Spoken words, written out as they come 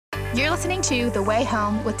You're listening to The Way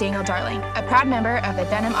Home with Daniel Darling, a proud member of the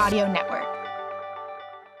Denim Audio Network.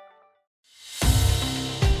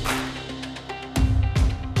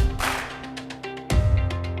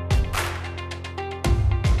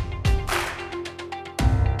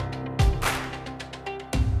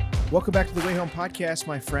 Welcome back to the Way Home podcast,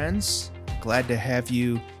 my friends. Glad to have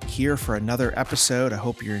you here for another episode. I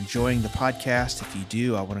hope you're enjoying the podcast. If you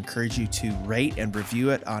do, I want to encourage you to rate and review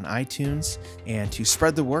it on iTunes and to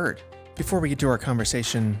spread the word. Before we get to our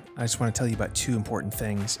conversation, I just want to tell you about two important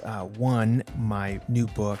things. One, my new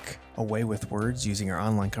book, Away with Words, Using Our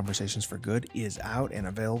Online Conversations for Good, is out and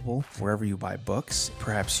available wherever you buy books.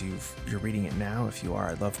 Perhaps you're reading it now. If you are,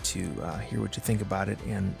 I'd love to hear what you think about it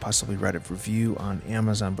and possibly write a review on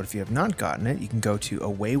Amazon. But if you have not gotten it, you can go to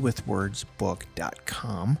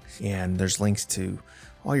awaywithwordsbook.com, and there's links to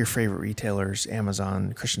all your favorite retailers: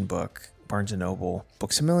 Amazon, Christian Book, Barnes & Noble,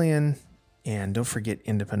 Books A Million, and don't forget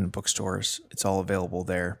independent bookstores. It's all available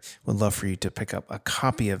there. Would love for you to pick up a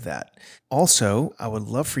copy of that. Also, I would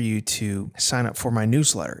love for you to sign up for my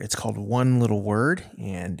newsletter. It's called One Little Word,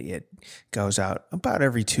 and it goes out about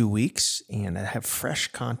every 2 weeks. And I have fresh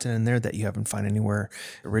content in there that you haven't found anywhere.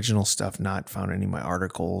 Original stuff, not found in any of my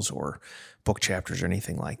articles or book chapters or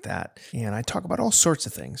anything like that. And I talk about all sorts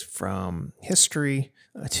of things, from history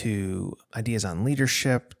to ideas on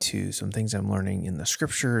leadership to some things I'm learning in the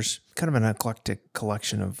scriptures. Kind of an eclectic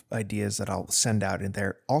collection of ideas that I'll send out in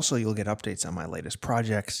there. Also, you'll get updates on my latest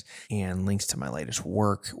projects and links to my latest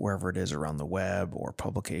work, wherever it is around the web or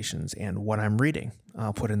publications, and what I'm reading.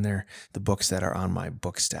 I'll put in there the books that are on my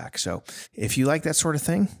book stack. So if you like that sort of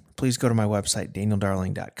thing, please go to my website,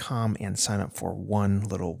 danieldarling.com, and sign up for One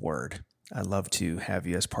Little Word. I'd love to have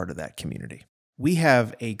you as part of that community. We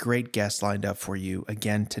have a great guest lined up for you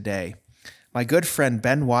again today. My good friend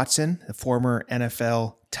Ben Watson, a former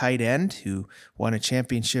NFL tight end who won a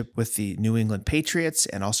championship with the New England Patriots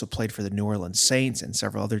and also played for the New Orleans Saints and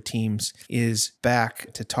several other teams, is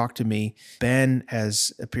back to talk to me. Ben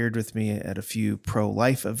has appeared with me at a few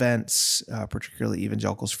pro-life events, particularly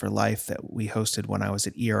Evangelicals for Life, that we hosted when I was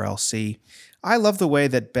at ERLC. I love the way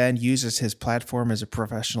that Ben uses his platform as a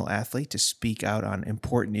professional athlete to speak out on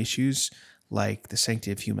important issues like the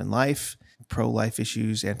sanctity of human life, pro-life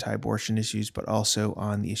issues, anti-abortion issues, but also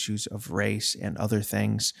on the issues of race and other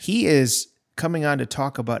things. He is coming on to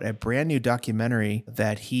talk about a brand new documentary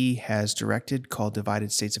that he has directed called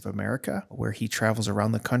Divided States of America, where he travels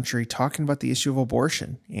around the country talking about the issue of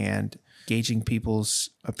abortion and gauging people's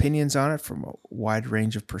opinions on it from a wide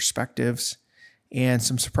range of perspectives, and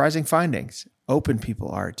some surprising findings. Open people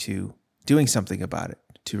are to doing something about it,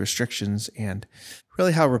 to restrictions, and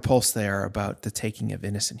really how repulsed they are about the taking of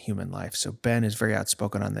innocent human life. So Ben is very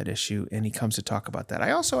outspoken on that issue, and he comes to talk about that.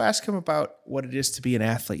 I also ask him about what it is to be an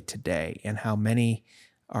athlete today and how many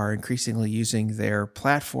are increasingly using their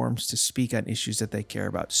platforms to speak on issues that they care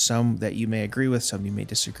about, some that you may agree with, some you may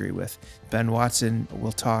disagree with. Ben Watson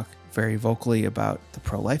will talk very vocally about the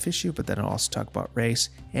pro-life issue, but then he'll also talk about race,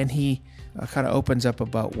 and he kind of opens up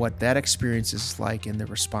about what that experience is like and the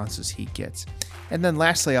responses he gets. And then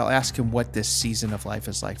lastly, I'll ask him what this season of life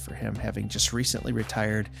is like for him, having just recently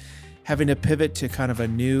retired, having to pivot to kind of a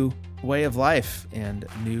new way of life and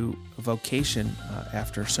new vocation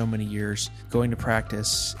after so many years going to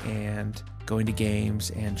practice and going to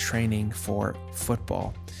games and training for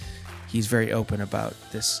football. He's very open about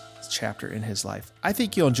this chapter in his life. I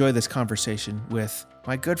think you'll enjoy this conversation with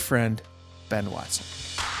my good friend, Ben Watson.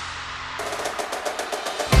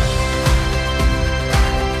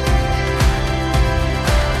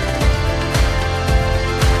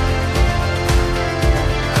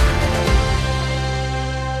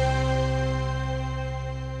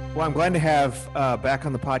 Well, I'm glad to have back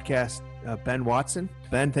on the podcast Ben Watson.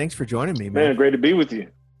 Ben, thanks for joining me, man. Man, great to be with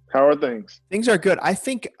you. How are things? Things are good. I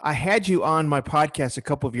think I had you on my podcast a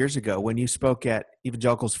couple of years ago when you spoke at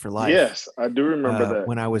Evangelicals for Life. Yes, I do remember that.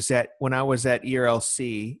 When I was at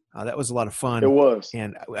ERLC, that was a lot of fun. It was.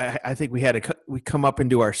 And I think we come up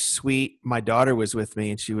into our suite. My daughter was with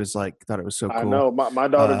me, and she was like, thought it was so cool. I know. My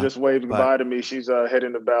daughter just waved goodbye to me. She's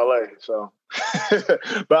heading to ballet. So,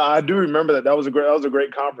 but I do remember that. That was a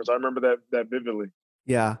great conference. I remember that vividly.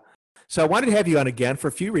 Yeah. So I wanted to have you on again for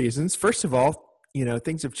a few reasons. First of all,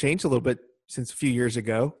 things have changed a little bit since a few years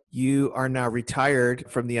ago. You are now retired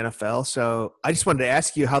from the NFL. So I just wanted to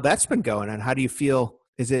ask you how that's been going, and how do you feel?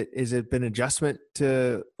 Is it been adjustment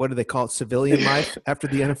to, what do they call it, civilian life after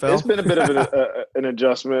the NFL? It's been a bit of an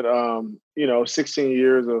adjustment. 16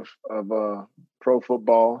 years of pro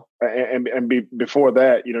football, and before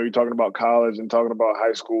that, you're talking about college and talking about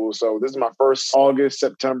high school. So this is my first August,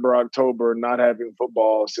 September, October not having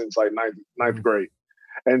football since like ninth grade.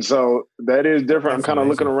 And so that is different. I'm That's kind of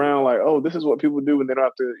looking amazing. around like, oh, this is what people do when they don't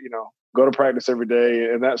have to, go to practice every day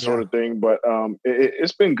and that sort Yeah. of thing. But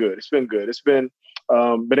it's been good. It's been good. It's been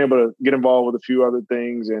able to get involved with a few other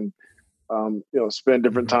things and spend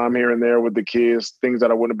different Mhm. time here and there with the kids, things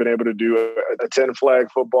that I wouldn't have been able to do, attend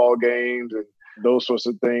flag football games and those sorts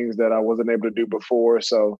of things that I wasn't able to do before.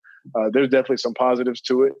 So there's definitely some positives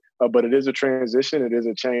to it, but it is a transition. It is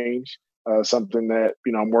a change, something that,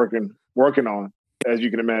 I'm working on, as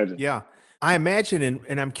you can imagine. Yeah. I imagine,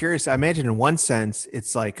 and I'm curious, I imagine in one sense,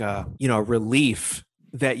 it's like a relief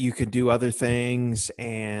that you could do other things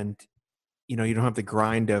and, you don't have the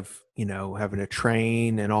grind of, having to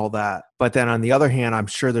train and all that. But then on the other hand, I'm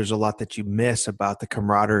sure there's a lot that you miss about the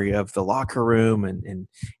camaraderie of the locker room and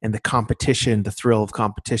the competition, the thrill of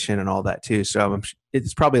competition and all that too. So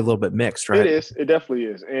it's probably a little bit mixed, It right? is. It definitely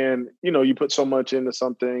is. And, you put so much into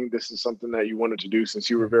something. This is something that you wanted to do since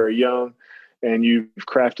you were Mhm. very young. And you've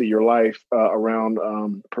crafted your life around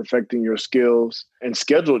perfecting your skills and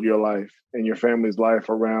scheduled your life and your family's life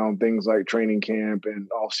around things like training camp and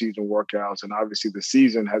off-season workouts. And obviously the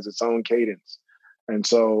season has its own cadence. And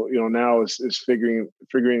so, now it's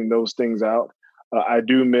figuring those things out. I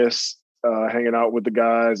do miss hanging out with the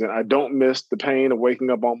guys. And I don't miss the pain of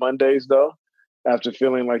waking up on Mondays, though, after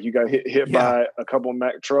feeling like you got hit Yeah. by a couple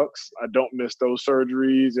Mack trucks. I don't miss those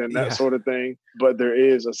surgeries and that Yeah. sort of thing. But there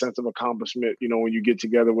is a sense of accomplishment, when you get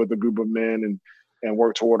together with a group of men and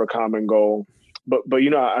work toward a common goal. But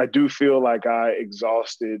I do feel like I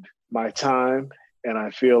exhausted my time and I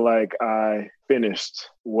feel like I finished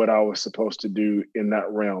what I was supposed to do in that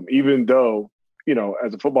realm, even though,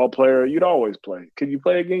 as a football player, you'd always play. Can you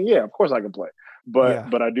play again? Yeah, of course I can play. Yeah.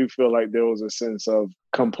 But I do feel like there was a sense of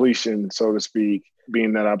completion, so to speak,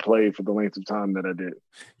 being that I played for the length of time that I did.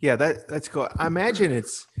 Yeah, that's cool. I imagine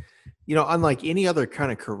it's, unlike any other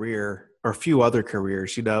kind of career or a few other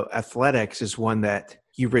careers, athletics is one that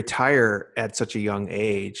you retire at such a young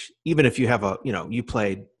age. Even if you have you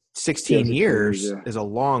played 16 Yeah, 16 years, years is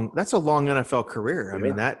that's a long NFL career. I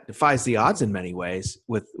mean, Yeah. that defies the odds in many ways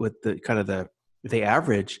with the kind of the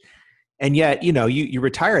average. And yet, you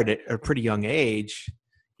retired at a pretty young age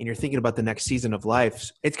and you're thinking about the next season of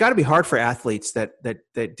life. It's got to be hard for athletes that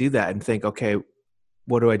do that and think, okay,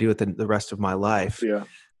 what do I do with the rest of my life? Yeah.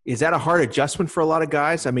 Is that a hard adjustment for a lot of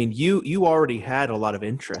guys? I mean, you already had a lot of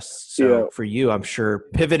interests. So Yeah. for you, I'm sure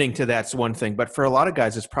pivoting to that's one thing. But for a lot of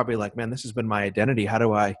guys, it's probably like, man, this has been my identity. How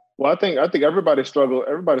do I? Well, I think everybody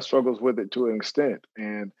struggles with it to an extent.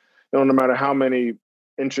 And no matter how many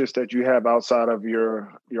interests that you have outside of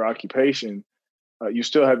your occupation, you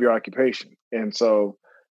still have your occupation. And so,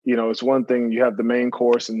 it's one thing, you have the main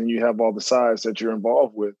course and then you have all the sides that you're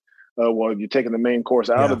involved with. Well, you're taking the main course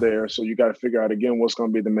out Yeah. of there. So you got to figure out again what's going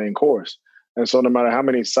to be the main course. And so no matter how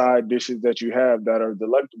many side dishes that you have that are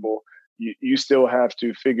delectable, you still have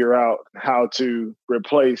to figure out how to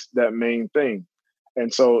replace that main thing.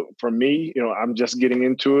 And so for me, I'm just getting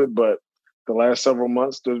into it, but the last several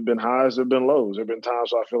months, there's been highs, there've been lows. There've been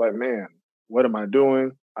times where I feel like, man, what am I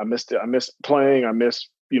doing? I missed it. I miss playing. I miss,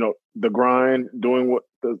 the grind, doing what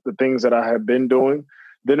the things that I have been doing.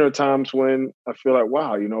 Then there are times when I feel like,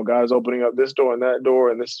 wow, guys opening up this door and that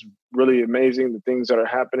door, and this is really amazing, the things that are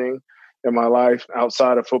happening in my life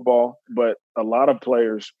outside of football. But a lot of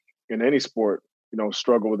players in any sport,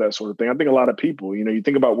 struggle with that sort of thing. I think a lot of people, you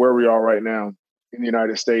think about where we are right now in the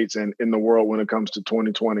United States and in the world when it comes to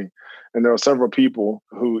 2020. And there are several people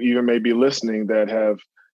who even may be listening that have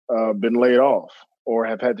been laid off or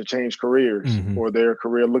have had to change careers Mhm. or their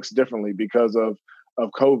career looks differently because of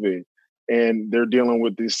COVID. And they're dealing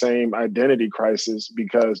with the same identity crisis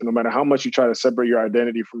because no matter how much you try to separate your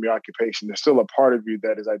identity from your occupation, there's still a part of you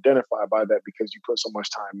that is identified by that because you put so much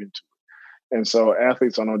time into it. And so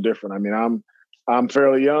athletes are no different. I mean, I'm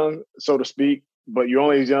fairly young, so to speak, but you're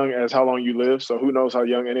only as young as how long you live. So who knows how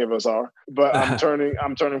young any of us are? But I'm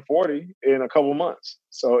turning 40 in a couple months.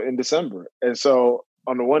 So in December. And so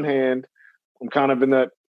on the one hand, I'm kind of in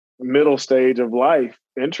that middle stage of life,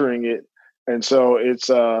 entering it. And so it's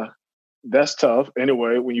that's tough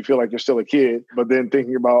anyway when you feel like you're still a kid, but then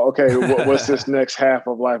thinking about, okay, what's this next half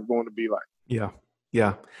of life going to be like? Yeah.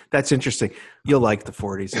 Yeah. That's interesting. You'll like the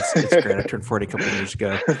 40s. It's great. I turned 40 a couple of years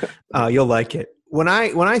ago. You'll like it. When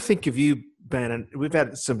I think of you, Ben, and we've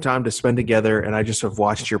had some time to spend together and I just have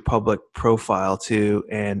watched your public profile too.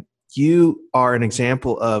 And you are an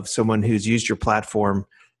example of someone who's used your platform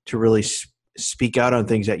to really speak out on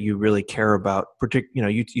things that you really care about.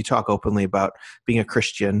 You talk openly about being a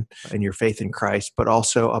Christian and your faith in Christ, but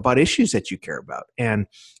also about issues that you care about. And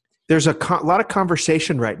there's a lot of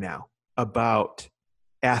conversation right now about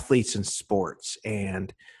athletes in sports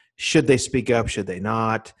and Should they speak up? Should they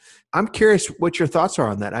not? I'm curious what your thoughts are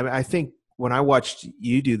on that. I think when I watched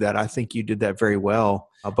you do that, I think you did that very well.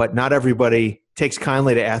 But not everybody takes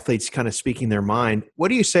kindly to athletes kind of speaking their mind. What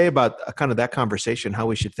do you say about kind of that conversation, how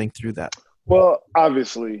we should think through that? Well,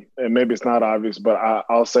 obviously, and maybe it's not obvious, but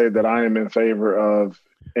I'll say that I am in favor of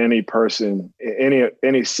any person,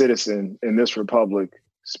 any citizen in this republic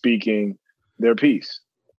speaking their piece.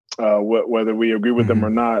 Whether we agree with them or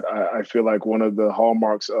not, I feel like one of the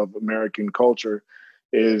hallmarks of American culture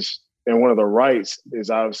is, and one of the rights is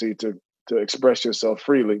obviously to express yourself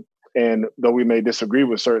freely. And though we may disagree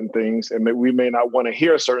with certain things and we may not want to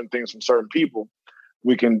hear certain things from certain people,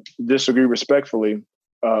 we can disagree respectfully.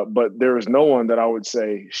 But there is no one that I would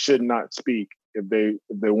say should not speak if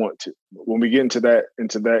they want to. When we get into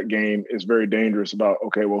that game, it's very dangerous about,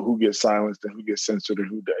 okay, well, who gets silenced and who gets censored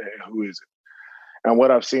and who isn't. And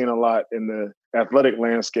what I've seen a lot in the athletic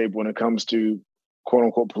landscape when it comes to quote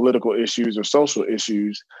unquote political issues or social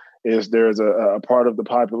issues is there's a part of the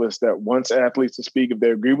populace that wants athletes to speak if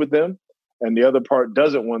they agree with them, and the other part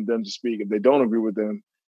doesn't want them to speak if they don't agree with them.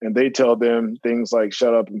 And they tell them things like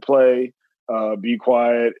shut up and play, be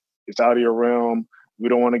quiet, it's out of your realm. We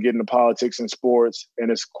don't want to get into politics and sports.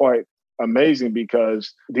 And it's quite amazing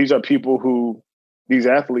because these are people who, these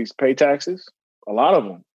athletes pay taxes, a lot of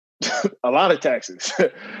them, a lot of taxes.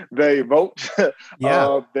 They vote.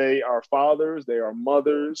 Yeah. They are fathers. They are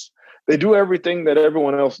mothers. They do everything that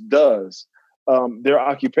everyone else does. Their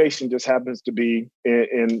occupation just happens to be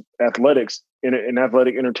in athletics, in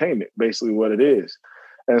athletic entertainment, basically what it is.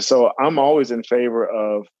 And so I'm always in favor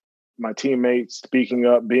of my teammates speaking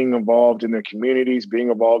up, being involved in their communities, being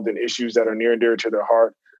involved in issues that are near and dear to their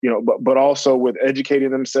heart, but also with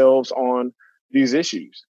educating themselves on these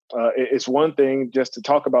issues. It's one thing just to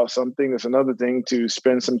talk about something. It's another thing to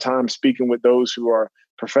spend some time speaking with those who are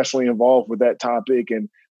professionally involved with that topic and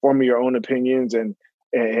forming your own opinions and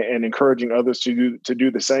encouraging others to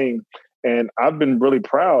do the same. And I've been really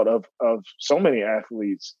proud of so many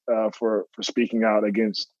athletes for speaking out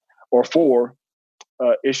against or for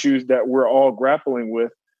issues that we're all grappling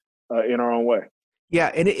with in our own way.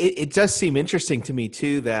 Yeah, and it does seem interesting to me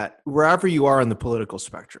too that wherever you are on the political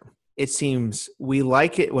spectrum, it seems we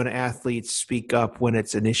like it when athletes speak up when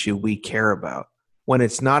it's an issue we care about. When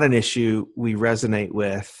it's not an issue we resonate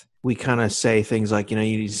with, we kind of say things like, you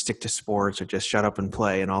need to stick to sports or just shut up and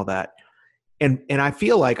play and all that. And I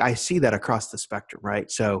feel like I see that across the spectrum, right?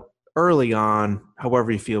 So early on,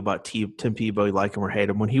 however you feel about Tim Tebow, you like him or hate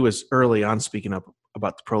him, when he was early on speaking up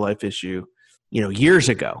about the pro-life issue, years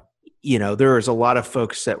ago, there was a lot of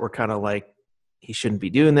folks that were kind of like, he shouldn't be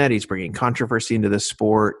doing that. He's bringing controversy into the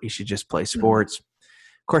sport. He should just play sports.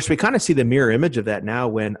 Of course, we kind of see the mirror image of that now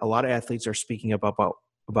when a lot of athletes are speaking up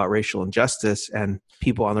about racial injustice and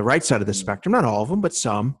people on the right side of the spectrum, not all of them, but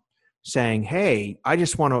some, saying, hey, I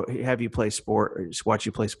just want to have you play sport or just watch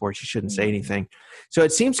you play sports. You shouldn't say anything. So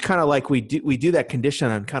it seems kind of like we do that condition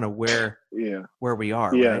on kind of where we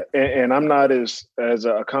are. Yeah. Right? And I'm not as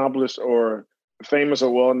accomplished or famous or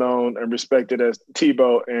well-known and respected as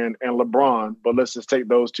Tebow and LeBron, but let's just take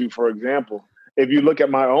those two for example. If you look at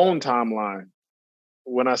my own timeline,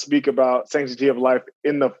 when I speak about sanctity of life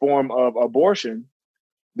in the form of abortion,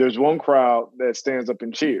 there's one crowd that stands up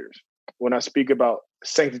and cheers. When I speak about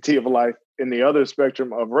sanctity of life in the other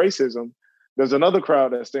spectrum of racism, there's another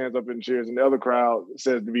crowd that stands up and cheers and the other crowd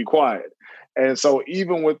says to be quiet. And so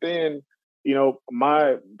even within,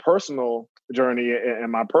 my personal journey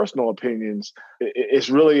and my personal opinions, it's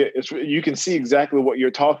you can see exactly what you're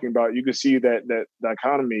talking about. You can see that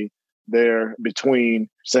dichotomy there between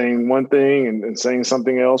saying one thing and saying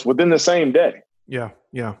something else within the same day. Yeah,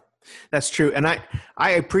 that's true. And I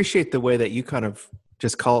appreciate the way that you kind of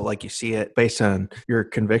just call it like you see it based on your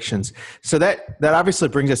convictions. So that obviously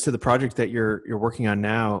brings us to the project that you're working on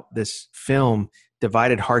now, this film,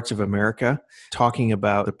 Divided Hearts of America, talking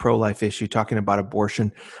about the pro-life issue, talking about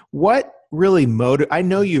abortion. What really I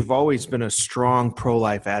know you've always been a strong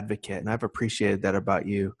pro-life advocate, and I've appreciated that about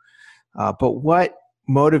you. But what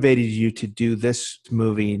motivated you to do this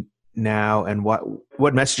movie now, and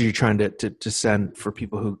what message are you trying to send for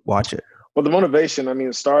people who watch it? Well, the motivation,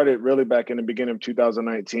 it started really back in the beginning of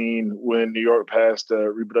 2019 when New York passed the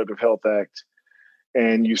Reproductive Health Act.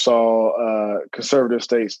 And you saw conservative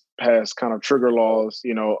states pass kind of trigger laws,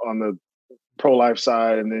 on the pro-life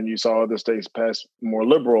side. And then you saw other states pass more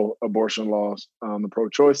liberal abortion laws on the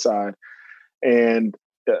pro-choice side. And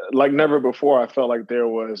like never before, I felt like there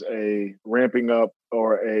was a ramping up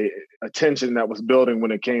or a tension that was building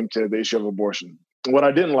when it came to the issue of abortion. What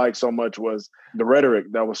I didn't like so much was the rhetoric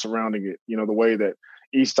that was surrounding it. The way that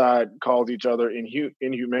each side calls each other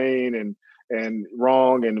inhumane and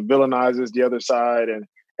wrong and villainizes the other side. And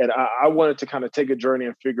I wanted to kind of take a journey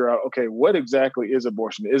and figure out, okay, what exactly is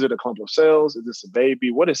abortion? Is it a clump of cells? Is this a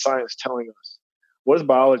baby? What is science telling us? What is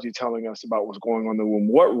biology telling us about what's going on in the womb?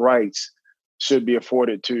 What rights should be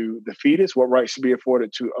afforded to the fetus? What rights should be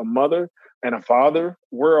afforded to a mother and a father?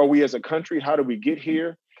 Where are we as a country? How do we get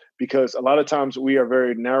here? Because a lot of times we are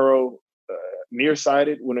very narrow,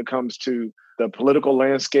 nearsighted when it comes to the political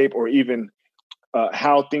landscape, or even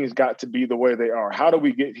how things got to be the way they are. How do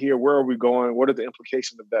we get here? Where are we going? What are the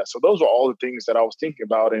implications of that? So those are all the things that I was thinking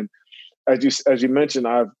about. And as you mentioned,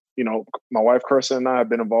 my wife Kirsten and I have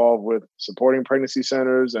been involved with supporting pregnancy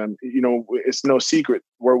centers, and it's no secret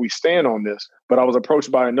where we stand on this. But I was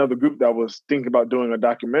approached by another group that was thinking about doing a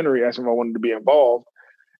documentary, asking if I wanted to be involved.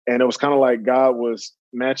 And it was kind of like God was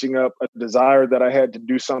matching up a desire that I had to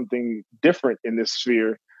do something different in this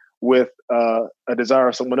sphere with a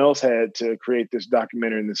desire someone else had to create this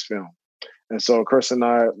documentary in this film. And so Kirsten and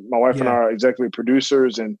I, my wife and I, are executive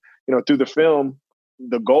producers. And, through the film,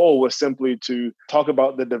 the goal was simply to talk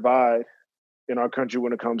about the divide in our country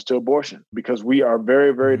when it comes to abortion, because we are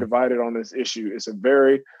very, very divided on this issue. It's a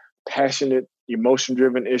very passionate,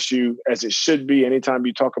 emotion-driven issue, as it should be anytime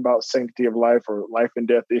you talk about sanctity of life or life and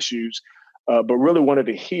death issues, but really wanted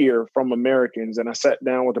to hear from Americans. And I sat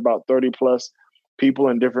down with about 30 plus people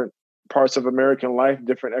in different parts of American life,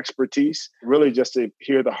 different expertise, really just to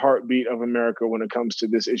hear the heartbeat of America when it comes to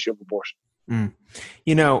this issue of abortion.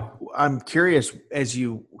 I'm curious, as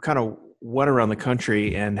you kind of went around the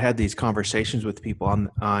country and had these conversations with people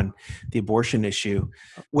on the abortion issue,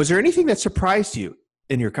 was there anything that surprised you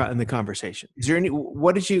in the conversation? Is there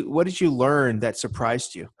what did you learn that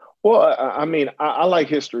surprised you? Well, I like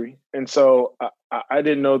history. And so I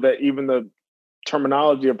didn't know that even the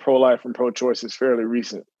terminology of pro-life and pro-choice is fairly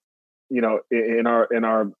recent, in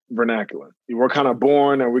our vernacular. We're kind of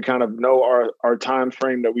born and we kind of know our time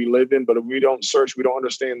frame that we live in, but if we don't search, we don't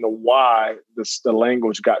understand the why the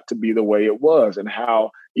language got to be the way it was, and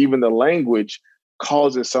how even the language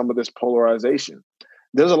causes some of this polarization.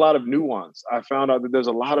 There's a lot of nuance. I found out that there's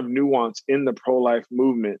a lot of nuance in the pro-life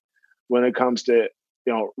movement when it comes to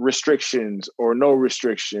restrictions or no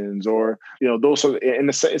restrictions, or those sort of, and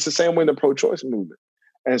it's the same way in the pro-choice movement.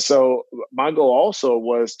 And so my goal also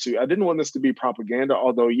was I didn't want this to be propaganda,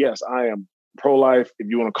 although yes, I am pro-life, if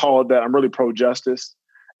you want to call it that. I'm really pro-justice.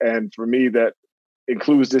 And for me, that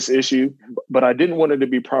includes this issue, but I didn't want it to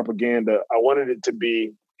be propaganda. I wanted it to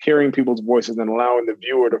be hearing people's voices and allowing the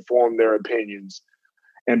viewer to form their opinions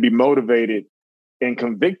and be motivated and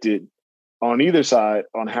convicted on either side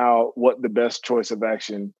on what the best choice of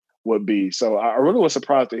action would be. So I really was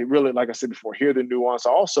surprised to really, like I said before, hear the nuance.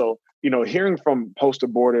 Also, hearing from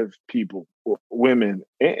post-abortive people, women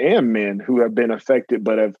and men who have been affected,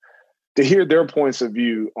 but to hear their points of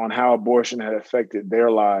view on how abortion had affected their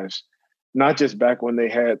lives, not just back when they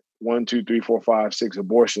had 1, 2, 3, 4, 5, 6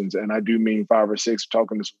 abortions. And I do mean 5 or 6,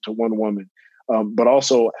 talking to one woman, but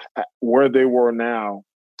also where they were now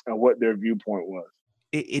and what their viewpoint was.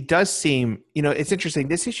 It does seem, it's interesting.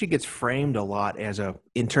 This issue gets framed a lot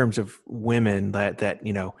in terms of women that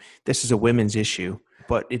this is a women's issue.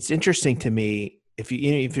 But it's interesting to me, if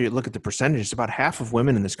you look at the percentages, about half of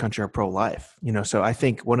women in this country are pro-life. So I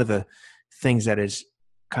think one of the things that is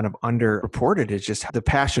kind of underreported is just the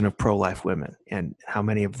passion of pro-life women and how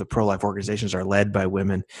many of the pro-life organizations are led by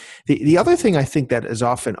women. The other thing I think that is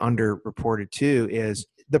often underreported too is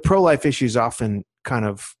the pro-life issue is often kind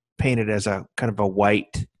of painted as a kind of a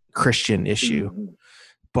white Christian issue. Mm-hmm.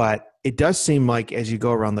 But it does seem like as you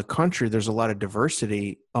go around the country, there's a lot of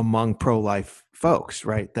diversity among pro-life folks,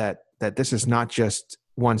 right? That this is not just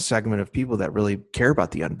one segment of people that really care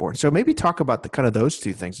about the unborn. So maybe talk about the kind of those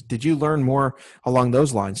two things. Did you learn more along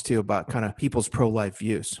those lines too about kind of people's pro-life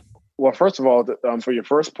views? Well, first of all, for your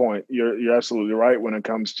first point, you're absolutely right when it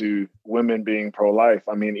comes to women being pro-life.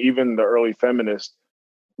 I mean, even the early feminists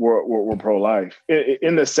were pro-life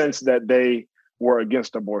in the sense that they were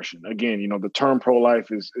against abortion. Again, the term pro-life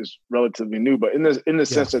is relatively new, but in the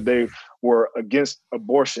sense that they were against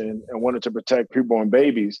abortion and wanted to protect preborn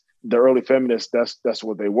babies, the early feminists, that's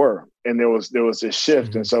what they were. And there was this shift.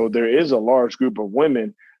 Mm-hmm. And so there is a large group of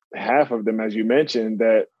women, half of them, as you mentioned,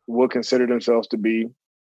 that will consider themselves to be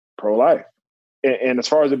pro-life. And as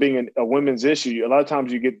far as it being a women's issue, a lot of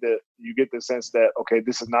times you get the sense that, okay,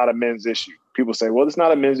 this is not a men's issue. People say, well, it's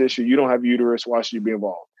not a men's issue. You don't have uterus. Why should you be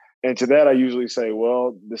involved? And to that, I usually say,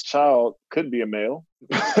 well, this child could be a male.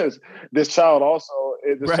 This child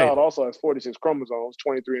also has 46 chromosomes,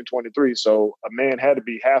 23 and 23. So a man had to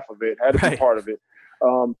be half of it, had to be part of it.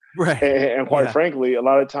 And quite frankly, a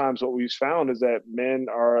lot of times what we've found is that men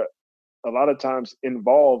are a lot of times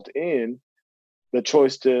involved in the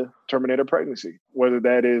choice to terminate a pregnancy, whether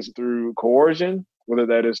that is through coercion, whether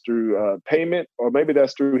that is through payment, or maybe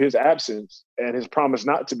that's through his absence and his promise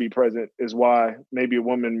not to be present is why maybe a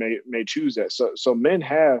woman may choose that. So men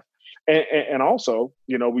have, and also,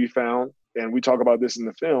 we found, and we talk about this in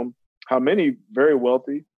the film, how many very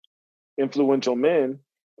wealthy, influential men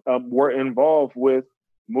were involved with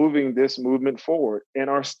moving this movement forward and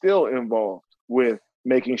are still involved with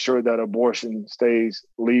making sure that abortion stays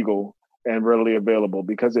legal and readily available,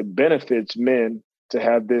 because it benefits men to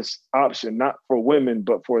have this option, not for women,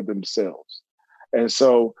 but for themselves. And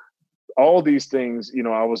so all these things,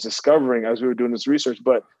 I was discovering as we were doing this research,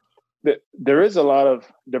 but there is a lot of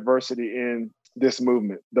diversity in this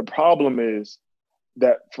movement. The problem is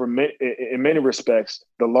that in many respects,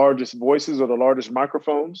 the largest voices or the largest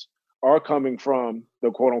microphones are coming from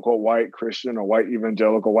the quote unquote white Christian or white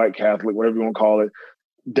evangelical, white Catholic, whatever you want to call it,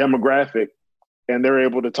 demographic. And they're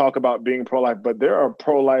able to talk about being pro-life, but there are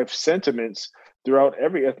pro-life sentiments throughout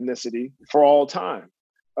every ethnicity for all time.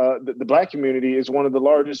 The Black community is one of the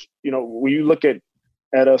largest, when you look at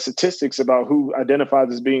statistics about who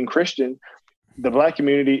identifies as being Christian, the Black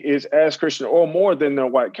community is as Christian or more than their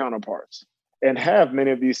white counterparts and have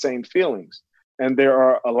many of these same feelings. And there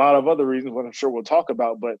are a lot of other reasons, what I'm sure we'll talk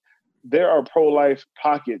about, but there are pro-life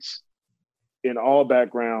pockets in all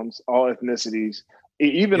backgrounds, all ethnicities,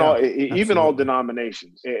 even all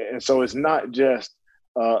denominations. And so it's not just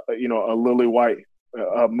a lily white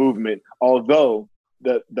movement, although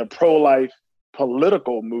the pro-life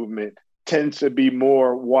political movement tends to be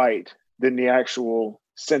more white than the actual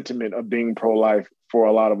sentiment of being pro-life for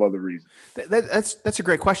a lot of other reasons. That's a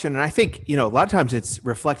great question. And I think, a lot of times it's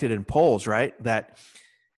reflected in polls, right? That,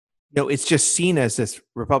 it's just seen as this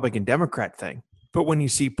Republican Democrat thing. But when you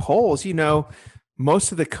see polls,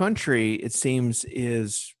 most of the country, it seems,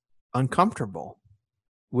 is uncomfortable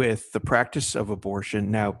with the practice of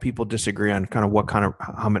abortion. Now, people disagree on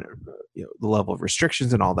how many, the level of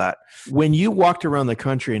restrictions and all that. When you walked around the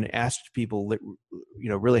country and asked people,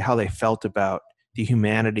 really how they felt about the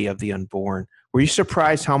humanity of the unborn, were you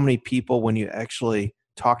surprised how many people, when you actually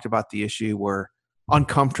talked about the issue, were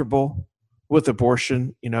uncomfortable with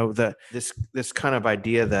abortion? This kind of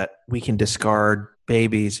idea that we can discard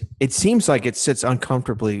babies, it seems like it sits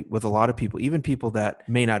uncomfortably with a lot of people, even people that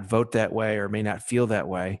may not vote that way or may not feel that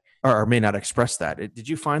way or may not express that. Did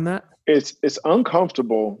you find that? It's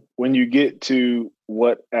uncomfortable when you get to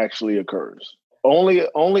what actually occurs. Only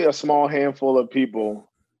a small handful of people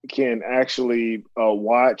can actually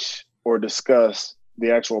watch or discuss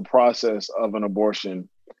the actual process of an abortion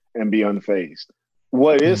and be unfazed.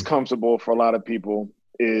 What is comfortable for a lot of people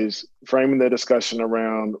is framing the discussion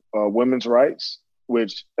around women's rights,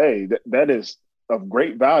 which, hey, that is of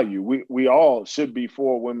great value. We all should be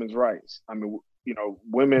for women's rights. I mean,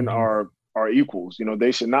 women are equals.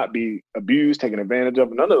 They should not be abused, taken advantage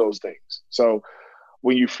of, none of those things. So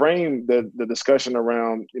when you frame the discussion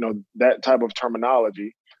around, that type of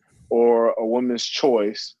terminology or a woman's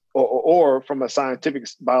choice, or from a scientific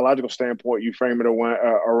biological standpoint, you frame it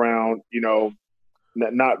around,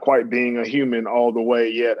 not quite being a human all the way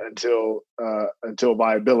yet until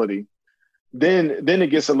viability, then it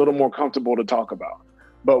gets a little more comfortable to talk about.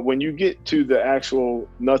 But when you get to the actual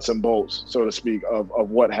nuts and bolts, so to speak, of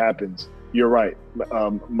what happens, you're right.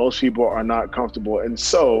 Most people are not comfortable. And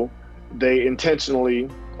so they intentionally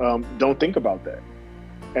don't think about that.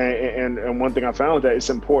 And one thing I found is that it's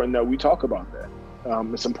important that we talk about that.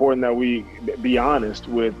 It's important that we be honest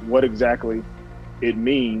with what exactly it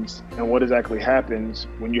means and what exactly happens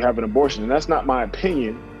when you have an abortion. And that's not my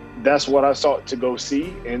opinion. That's what I sought to go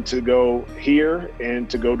see and to go hear and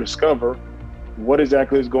to go discover what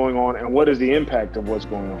exactly is going on and what is the impact of what's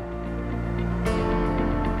going on.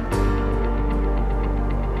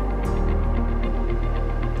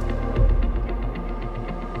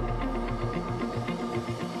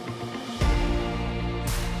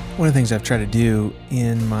 One of the things I've tried to do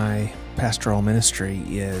in my pastoral ministry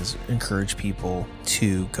is encourage people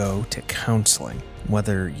to go to counseling,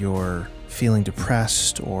 whether you're feeling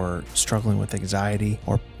depressed or struggling with anxiety,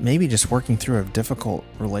 or maybe just working through a difficult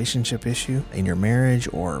relationship issue in your marriage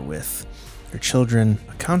or with your children.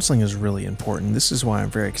 Counseling is really important. This is why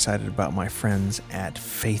I'm very excited about my friends at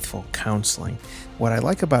Faithful Counseling. What I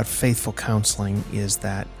like about Faithful Counseling is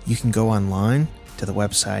that you can go online to the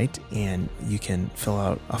website and you can fill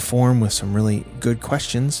out a form with some really good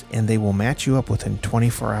questions, and they will match you up within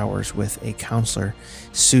 24 hours with a counselor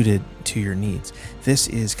suited to your needs. This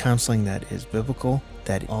is counseling that is biblical,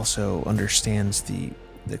 that also understands the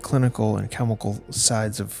clinical and chemical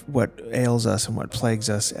sides of what ails us and what plagues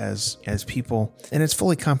us as people, and it's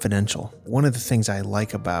fully confidential. One of the things I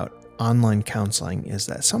like about online counseling is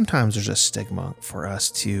that sometimes there's a stigma for us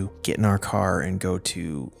to get in our car and go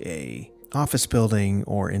to a office building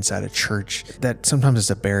or inside a church, that sometimes is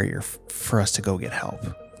a barrier for us to go get help,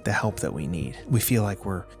 the help that we need. We feel like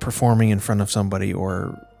we're performing in front of somebody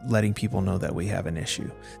or letting people know that we have an issue.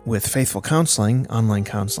 With Faithful Counseling, online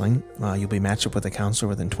counseling, you'll be matched up with a counselor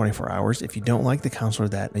within 24 hours. If you don't like the counselor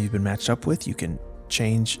that you've been matched up with, you can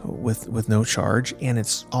change with no charge, and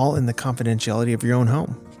it's all in the confidentiality of your own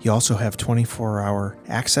home. You also have 24-hour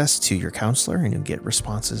access to your counselor, and you'll get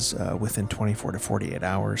responses within 24 to 48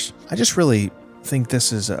 hours. I just really think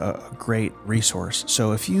this is a great resource.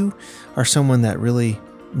 So if you are someone that really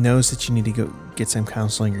knows that you need to go get some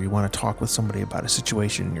counseling, or you want to talk with somebody about a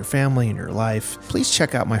situation in your family, in your life, please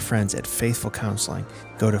check out my friends at Faithful Counseling.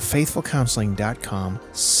 Go to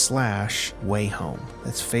faithfulcounseling.com/wayhome.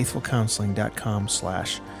 That's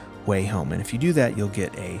faithfulcounseling.com/wayhome. And if you do that, you'll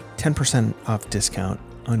get a 10% off discount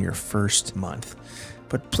on your first month.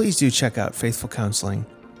 But please do check out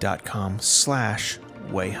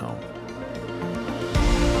faithfulcounseling.com/wayhome.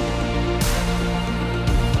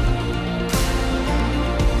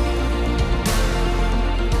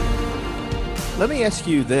 Let me ask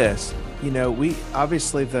you this. We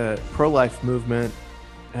obviously, the pro-life movement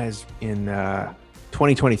has in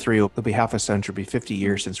 2023, it'll be half a century, be 50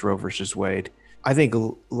 years since Roe versus Wade. I think a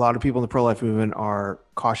lot of people in the pro-life movement are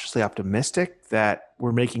cautiously optimistic that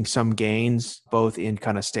we're making some gains, both in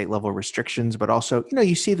kind of state level restrictions, but also,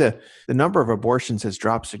 you see the number of abortions has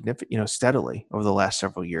dropped significantly, steadily over the last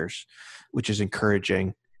several years, which is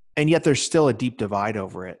encouraging. And yet there's still a deep divide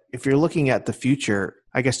over it. If you're looking at the future,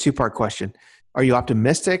 I guess two-part question. Are you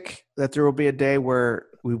optimistic that there will be a day where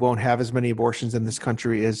we won't have as many abortions in this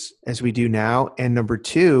country as we do now? And number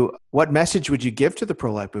two, what message would you give to the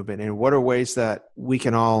pro-life movement? And what are ways that we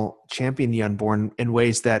can all champion the unborn in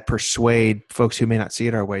ways that persuade folks who may not see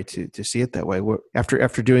it our way to see it that way?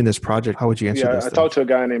 After doing this project, how would you answer this? I talked to a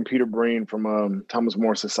guy named Peter Breen from Thomas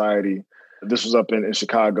More Society. This was up in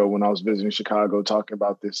Chicago when I was visiting Chicago, talking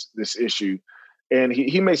about this issue. And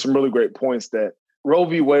he made some really great points that Roe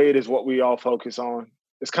v. Wade is what we all focus on.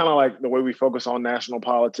 It's kind of like the way we focus on national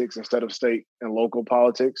politics instead of state and local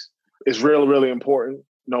politics. It's really, really important,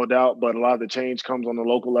 no doubt, but a lot of the change comes on the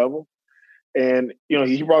local level. And,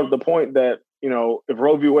 he brought up the point that, if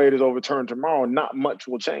Roe v. Wade is overturned tomorrow, not much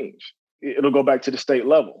will change. It'll go back to the state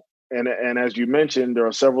level. And as you mentioned, there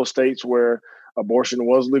are several states where abortion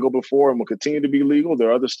was legal before and will continue to be legal.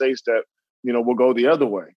 There are other states that, will go the other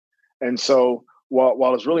way. And so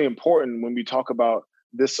while it's really important when we talk about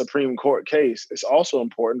this Supreme Court case, it's also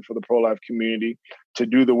important for the pro-life community to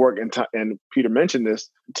do the work. And Peter mentioned this,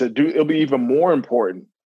 it'll be even more important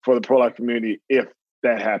for the pro-life community if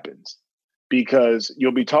that happens, because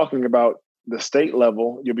you'll be talking about the state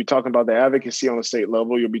level, you'll be talking about the advocacy on the state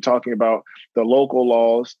level, you'll be talking about the local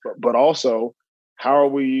laws, but also how are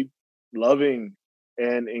we loving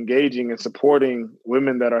and engaging and supporting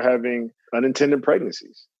women that are having unintended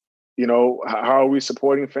pregnancies? How are we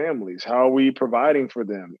supporting families? How are we providing for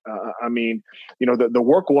them? The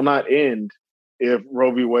work will not end if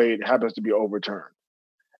Roe v. Wade happens to be overturned.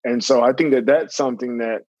 And so I think that that's something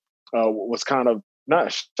that was kind of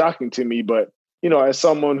not shocking to me, but, as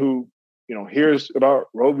someone who, hears about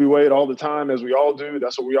Roe v. Wade all the time, as we all do,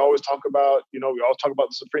 that's what we always talk about. We always talk about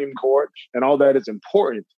the Supreme Court, and all that is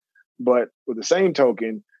important. But with the same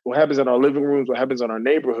token, what happens in our living rooms, what happens in our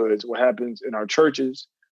neighborhoods, what happens in our churches,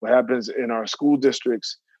 what happens in our school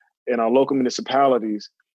districts, in our local municipalities,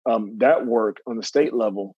 that work on the state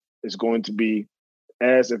level is going to be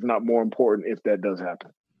as, if not more important, if that does happen.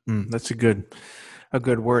 That's a good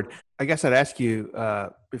word. I guess I'd ask you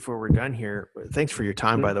before we're done here, thanks for your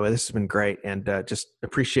time, by the way. This has been great, and just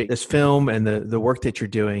appreciate this film and the work that you're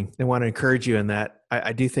doing. I want to encourage you in that.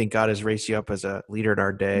 I do think God has raised you up as a leader in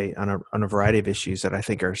our day on a variety of issues that I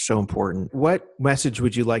think are so important. What message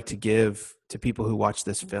would you like to give to people who watch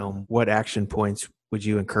this film? What action points would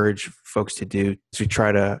you encourage folks to do to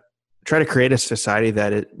try to create a society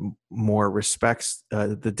that it more respects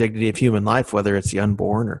the dignity of human life, whether it's the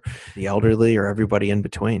unborn or the elderly or everybody in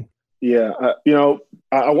between? Yeah.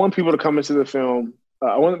 I want people to come into the film.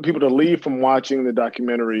 I want people to leave from watching the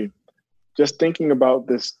documentary just thinking about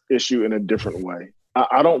this issue in a different way.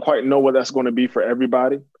 I don't quite know what that's going to be for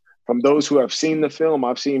everybody. From those who have seen the film,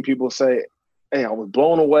 I've seen people say, hey, I was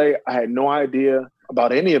blown away. I had no idea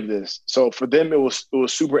about any of this. So for them, it was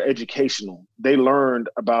super educational. They learned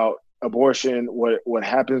about abortion, what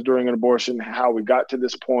happens during an abortion, how we got to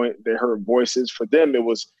this point. They heard voices. For them, it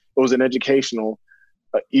was an educational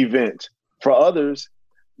event. For others,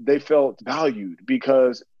 they felt valued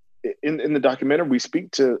because in the documentary, we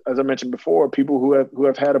speak to, as I mentioned before, people who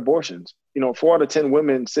have had abortions. 4 out of 10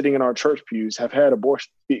 women sitting in our church pews have had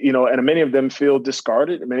abortion. And many of them feel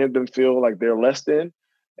discarded. Many of them feel like they're less than.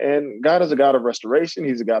 And God is a God of restoration.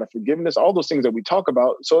 He's a God of forgiveness. All those things that we talk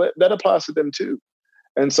about. So that applies to them too.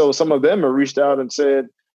 And so some of them have reached out and said,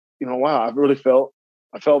 wow,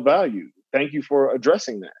 I felt valued. Thank you for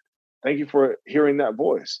addressing that. Thank you for hearing that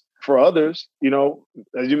voice. For others,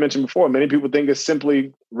 as you mentioned before, many people think it's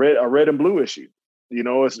simply a red and blue issue.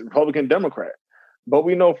 It's Republican, Democrat. But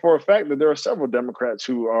we know for a fact that there are several Democrats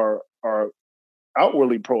who are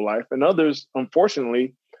outwardly pro-life, and others,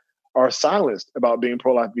 unfortunately, are silenced about being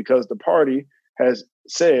pro-life because the party has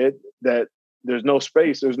said that there's no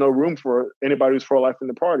space, there's no room for anybody who's pro-life in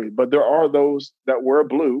the party. But there are those that wear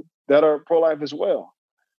blue that are pro-life as well.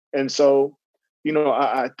 And so,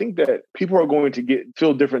 I think that people are going to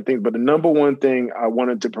feel different things. But the number one thing I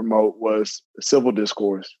wanted to promote was civil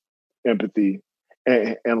discourse, empathy,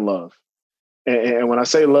 and love. And when I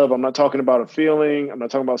say love, I'm not talking about a feeling. I'm not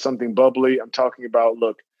talking about something bubbly. I'm talking about,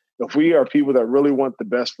 look, if we are people that really want the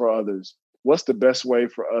best for others, what's the best way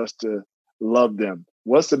for us to love them?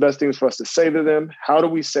 What's the best things for us to say to them? How do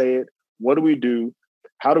we say it? What do we do?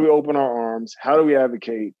 How do we open our arms? How do we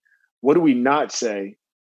advocate? What do we not say?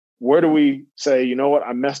 Where do we say, you know what,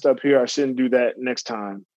 I messed up here. I shouldn't do that next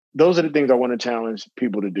time. Those are the things I want to challenge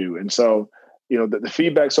people to do. And so, the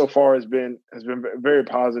feedback so far has been very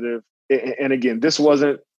positive. And again, this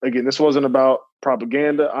wasn't about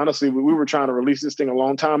propaganda. Honestly, we were trying to release this thing a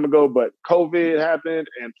long time ago, but COVID happened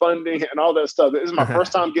and funding and all that stuff. This is my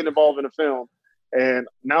first time getting involved in a film. And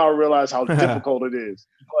now I realize how difficult it is.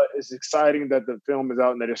 But it's exciting that the film is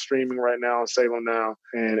out and that it's streaming right now on Salem Now.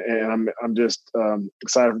 And I'm just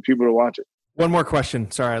excited for people to watch it. One more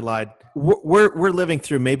question. Sorry, I lied. We're living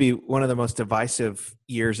through maybe one of the most divisive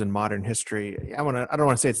years in modern history. I don't want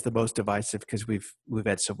to say it's the most divisive because we've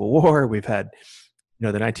had Civil War, we've had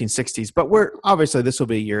the 1960s, but this will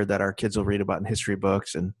be a year that our kids will read about in history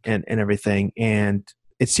books and everything. And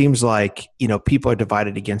it seems like, people are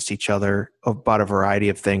divided against each other about a variety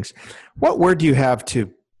of things. What word do you have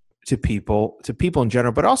to people in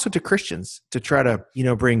general, but also to Christians to try to,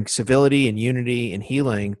 bring civility and unity and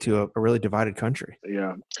healing to a really divided country?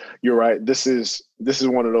 Yeah, you're right. This is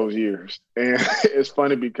one of those years. And it's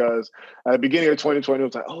funny because at the beginning of 2020, it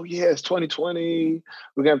was like, oh yeah, it's 2020.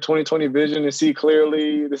 We're gonna have 2020 vision and see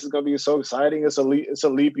clearly. This is gonna be so exciting. It's a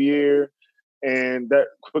leap year. And that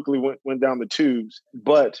quickly went down the tubes.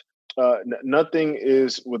 But nothing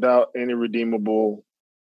is without any redeemable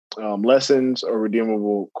lessons or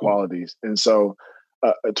redeemable qualities. And so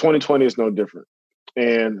 2020 is no different.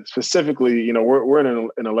 And specifically, we're in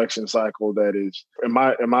an election cycle that is, in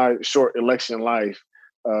my short election life,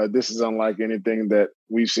 this is unlike anything that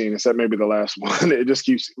we've seen, except maybe the last one. It just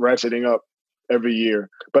keeps ratcheting up every year.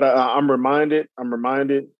 But I'm reminded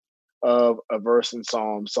of a verse in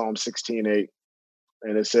Psalm 16:8,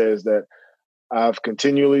 and it says that I've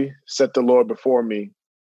continually set the Lord before me,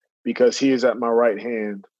 because he is at my right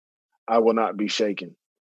hand, I will not be shaken.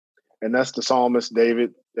 And that's the psalmist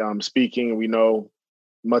David speaking. We know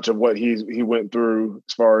much of what he went through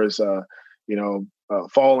as far as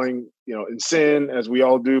falling, in sin, as we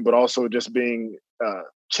all do, but also just being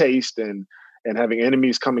chased and having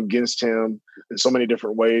enemies come against him in so many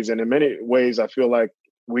different ways. And in many ways, I feel like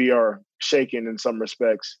we are shaken in some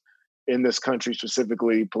respects in this country,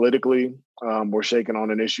 specifically politically. We're shaken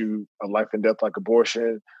on an issue of life and death, like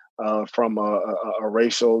abortion. From a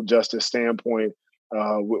racial justice standpoint,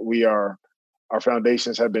 our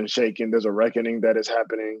foundations have been shaken. There's a reckoning that is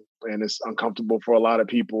happening, and it's uncomfortable for a lot of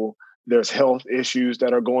people. There's health issues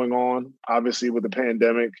that are going on, obviously, with the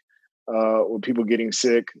pandemic, with people getting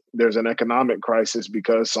sick. There's an economic crisis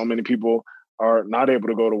because so many people are not able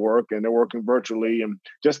to go to work and they're working virtually, and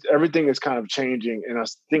just everything is kind of changing. And I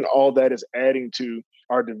think all that is adding to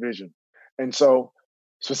our division. And so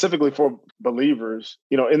specifically for believers,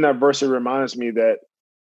 in that verse, it reminds me that,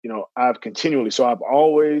 I've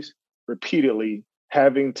always repeatedly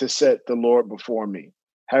having to set the Lord before me,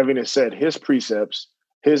 having to set his precepts,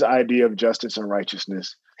 his idea of justice and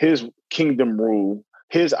righteousness, his kingdom rule,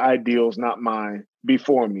 his ideals, not mine,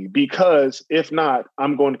 before me. Because if not,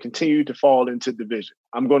 I'm going to continue to fall into division.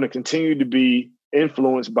 I'm going to continue to be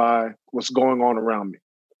influenced by what's going on around me.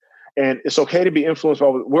 And it's okay to be influenced by,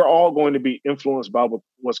 we're all going to be influenced by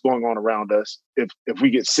what's going on around us. If we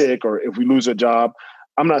get sick or if we lose a job,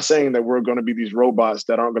 I'm not saying that we're going to be these robots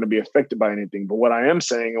that aren't going to be affected by anything. But what I am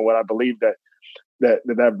saying, and what I believe that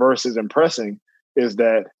verse is impressing, is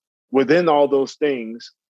that within all those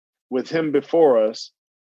things, with him before us,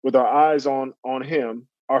 with our eyes on him,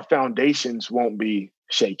 our foundations won't be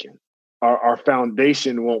shaken. Our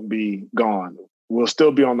foundation won't be gone. We'll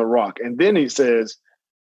still be on the rock. And then he says,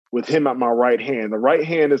 with him at my right hand. The right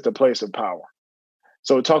hand is the place of power.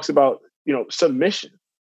 So it talks about, submission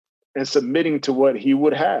and submitting to what he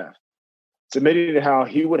would have, submitting to how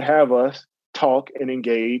he would have us talk and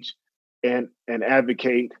engage and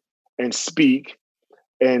advocate and speak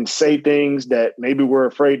and say things that maybe we're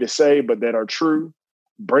afraid to say, but that are true,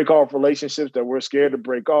 break off relationships that we're scared to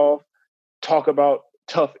break off, talk about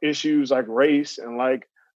tough issues like race and like,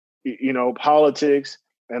 politics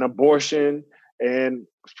and abortion and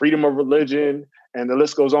freedom of religion, and the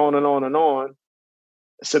list goes on and on and on.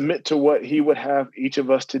 Submit to what he would have each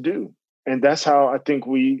of us to do. And that's how I think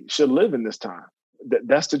we should live in this time.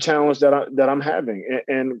 That's the challenge that I'm having.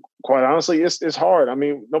 And quite honestly, it's hard. I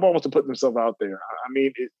mean, nobody wants to put themselves out there. I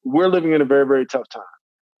mean, we're living in a very, very tough time.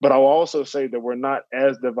 But I will also say that we're not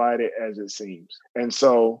as divided as it seems. And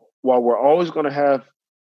so while we're always going to have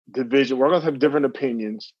division, we're going to have different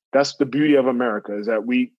opinions. That's the beauty of America, is that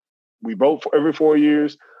we vote for every 4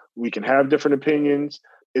 years. We can have different opinions.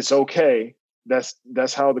 It's okay.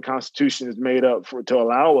 That's how the Constitution is made up to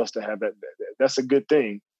allow us to have that. That's a good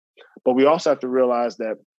thing. But we also have to realize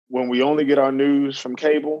that when we only get our news from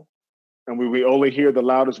cable and we only hear the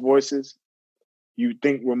loudest voices, you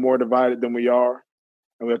think we're more divided than we are.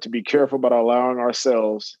 And we have to be careful about allowing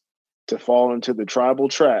ourselves to fall into the tribal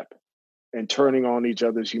trap and turning on each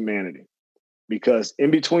other's humanity. Because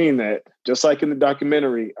in between that, just like in the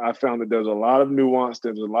documentary, I found that there's a lot of nuance.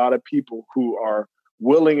 There's a lot of people who are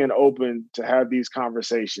willing and open to have these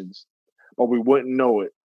conversations, but we wouldn't know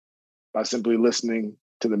it by simply listening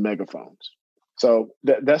to the megaphones. So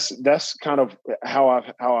that's kind of how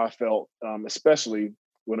I felt, especially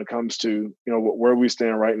when it comes to where we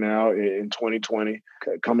stand right now in 2020,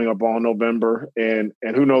 coming up on November, and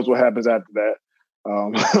who knows what happens after that.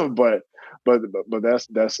 But that's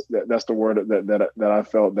the word that I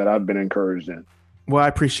felt that I've been encouraged in. Well, I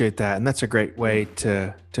appreciate that. And that's a great way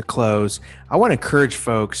to close. I want to encourage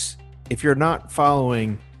folks, if you're not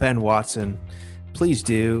following Ben Watson, please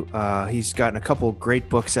do. He's gotten a couple great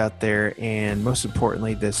books out there, and most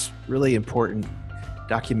importantly, this really important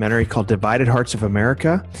documentary called Divided Hearts of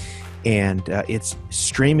America. And it's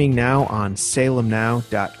streaming now on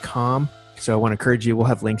salemnow.com. So I want to encourage you. We'll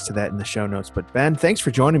have links to that in the show notes. But Ben, thanks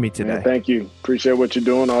for joining me today. Man, thank you. Appreciate what you're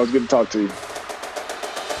doing. Always good to talk to you.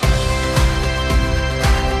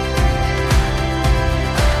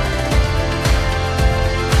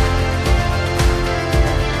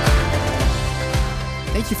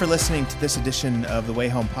 Thank you for listening to this edition of the Way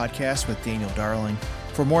Home Podcast with Daniel Darling.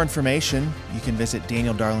 For more information, you can visit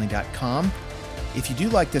danieldarling.com. If you do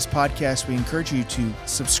like this podcast, we encourage you to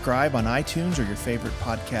subscribe on iTunes or your favorite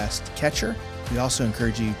podcast catcher. We also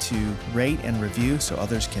encourage you to rate and review so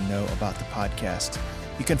others can know about the podcast.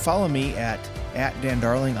 You can follow me at Dan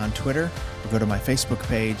Darling on Twitter, or go to my Facebook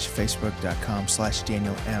page,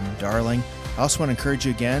 facebook.com/Daniel M. Darling. I also want to encourage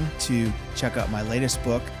you again to check out my latest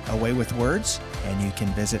book, Away with Words, and you can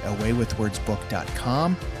visit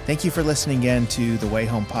awaywithwordsbook.com. Thank you for listening again to the Way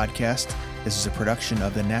Home Podcast. This is a production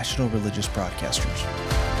of the National Religious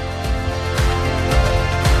Broadcasters.